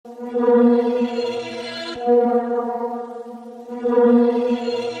Hello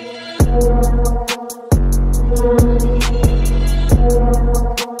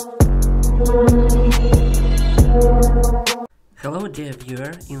dear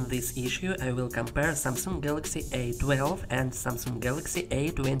viewer, in this issue I will compare Samsung Galaxy A12 and Samsung Galaxy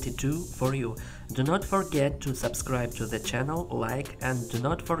A22 for you. Do not forget to subscribe to the channel, like, and do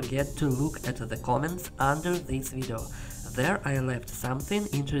not forget to look at the comments under this video. There I left something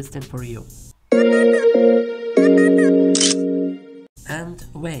interesting for you. And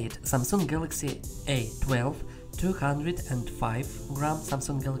wait, Samsung Galaxy A12 205 gram,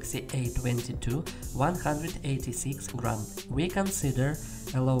 Samsung Galaxy A22 186 gram. We consider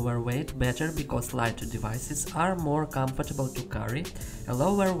a lower weight better because lighter devices are more comfortable to carry. A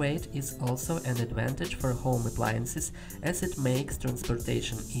lower weight is also an advantage for home appliances as it makes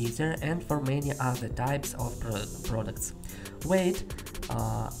transportation easier and for many other types of products. Weight,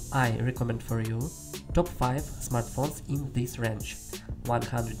 I recommend for you top 5 smartphones in this range: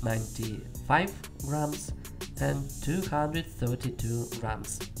 195 grams and 232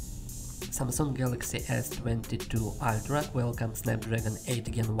 grams. Samsung Galaxy S22 Ultra Qualcomm Snapdragon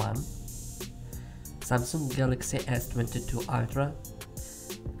 8 Gen 1, Samsung Galaxy S22 Ultra,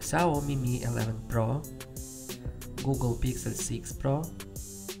 Xiaomi Mi 11 Pro, Google Pixel 6 Pro,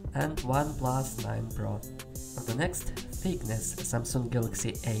 and OnePlus 9 Pro. The next, thickness: Samsung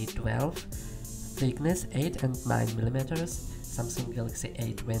Galaxy A12, thickness 8 and 9 mm, Samsung Galaxy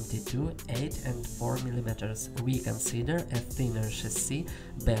A22 8 and 4 mm. We consider a thinner chassis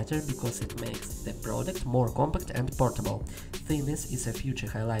better because it makes the product more compact and portable. Thinness is a feature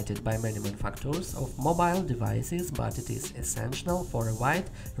highlighted by many manufacturers of mobile devices, but it is essential for a wide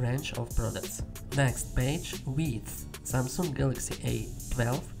range of products. Next page, width: Samsung Galaxy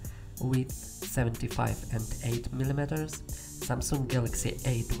A12 width 75 and 8 mm, Samsung Galaxy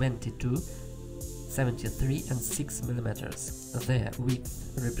A22 73 and 6 mm. The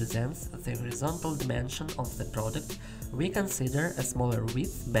width represents the horizontal dimension of the product. We consider a smaller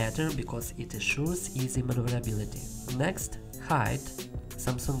width better because it assures easy maneuverability. Next, height: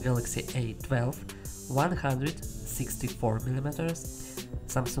 Samsung Galaxy A12 164 mm,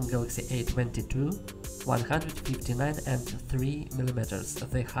 Samsung Galaxy A22 159 and 3 mm.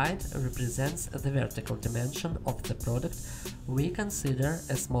 The height represents the vertical dimension of the product. We consider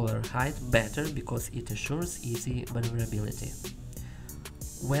a smaller height better because it assures easy maneuverability.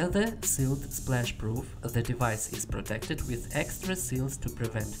 Weather sealed splash proof: the device is protected with extra seals to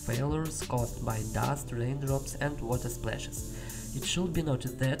prevent failures caused by dust, raindrops and water splashes. It should be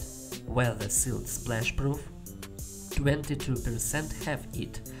noted that weather sealed splash proof 22% have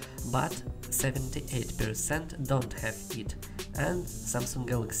it, but 78% don't have it, and Samsung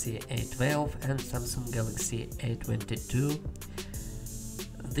Galaxy A12 and Samsung Galaxy A22.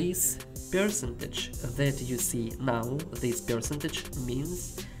 This percentage that you see now, this percentage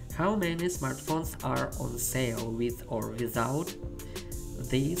means how many smartphones are on sale with or without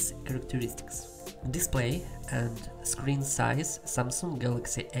these characteristics. Display and screen size: Samsung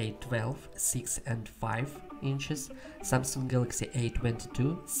Galaxy A12 6 and 5 inches, Samsung Galaxy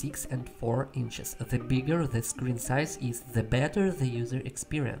A22 6 and 4 inches. The bigger the screen size is, the better the user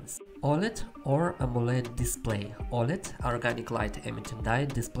experience. OLED or AMOLED display. OLED, organic light emitting dye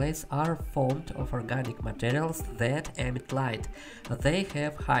displays, are formed of organic materials that emit light. They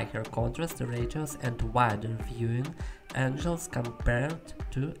have higher contrast ratios and wider viewing angles compared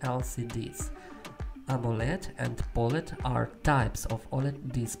to LCDs. AMOLED and OLED are types of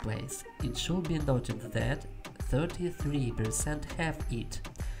OLED displays. It should be noted that 33% have it,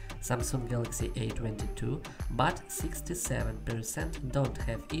 Samsung Galaxy A22, but 67% don't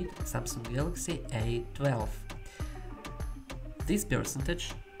have it, Samsung Galaxy A12. This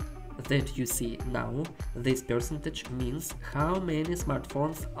percentage that you see now, this percentage means how many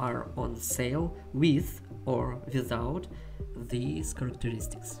smartphones are on sale with or without these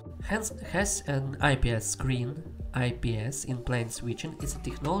characteristics. Has an IPS screen. IPS in plane switching is a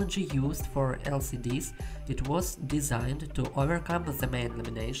technology used for LCDs. It was designed to overcome the main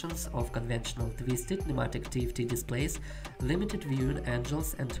limitations of conventional twisted pneumatic TFT displays, limited viewing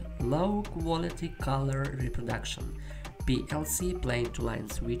angles and low-quality color reproduction. PLC, plane-to-line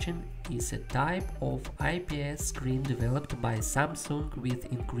switching, is a type of IPS screen developed by Samsung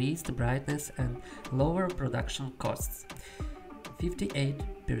with increased brightness and lower production costs.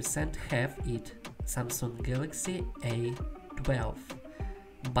 58% have it, Samsung Galaxy A12,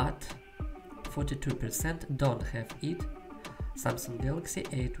 but 42% don't have it, Samsung Galaxy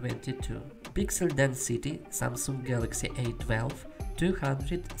A22. Pixel density: Samsung Galaxy A12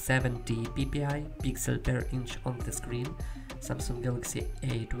 270 ppi pixel per inch on the screen, Samsung Galaxy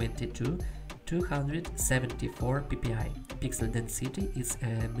A22 274 ppi. Pixel density is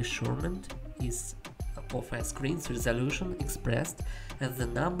a measurement of a screen's resolution expressed as the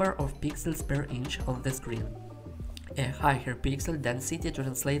number of pixels per inch on the screen. A higher pixel density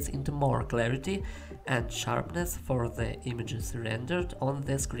translates into more clarity and sharpness for the images rendered on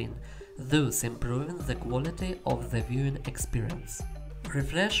the screen, thus improving the quality of the viewing experience.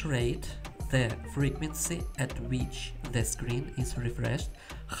 Refresh rate, the frequency at which the screen is refreshed.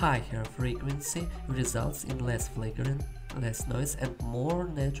 Higher frequency results in less flickering, less noise, and more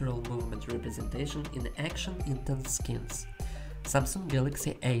natural movement representation in action-intense skins. Samsung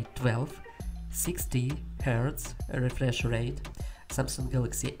Galaxy A12 60 Hz refresh rate, Samsung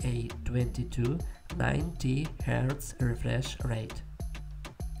Galaxy A22 90 Hz refresh rate.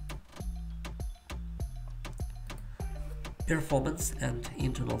 Performance and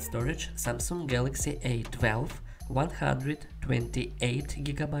internal storage, Samsung Galaxy A12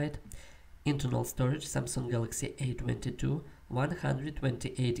 128GB, internal storage Samsung Galaxy A22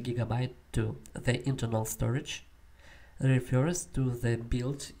 128GB too. The internal storage refers to the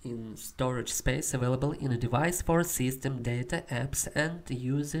built-in storage space available in a device for system data, apps, and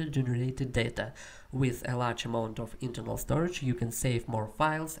user-generated data. With a large amount of internal storage, you can save more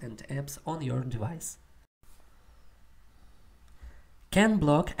files and apps on your device. Can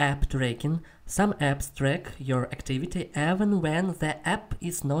block app tracking. Some apps track your activity even when the app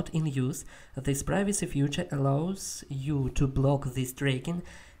is not in use. This privacy feature allows you to block this tracking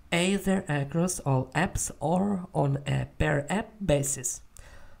either across all apps or on a per-app basis.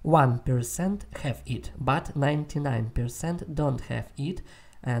 1% have it, but 99% don't have it,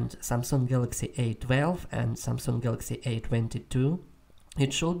 and Samsung Galaxy A12 and Samsung Galaxy A22.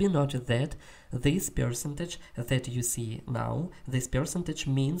 It should be noted that this percentage that you see now, this percentage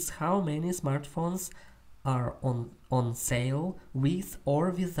means how many smartphones are on sale with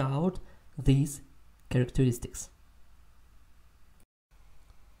or without these characteristics.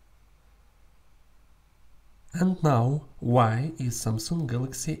 And now, why is Samsung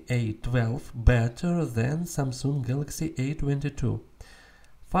Galaxy A12 better than Samsung Galaxy A22?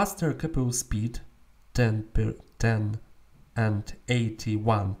 Faster CPU speed, 10 and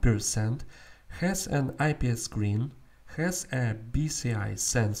 81%, has an IPS screen, has a BCI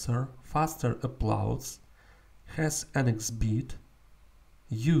sensor, faster uploads, has NX-bit,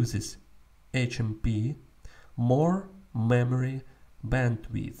 uses HMP, more memory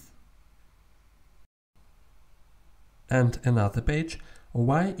bandwidth. And another page,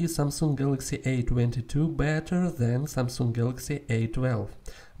 why is Samsung Galaxy A22 better than Samsung Galaxy A12?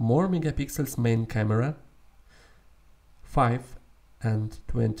 More megapixels main camera, 5 and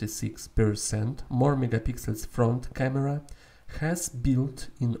 26% more megapixels front camera, has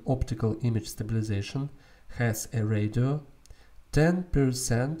built-in optical image stabilization, has a radio,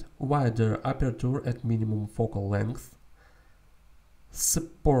 10% wider aperture at minimum focal length,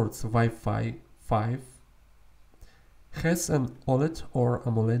 supports Wi-Fi 5, has an OLED or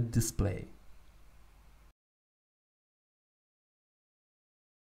AMOLED display.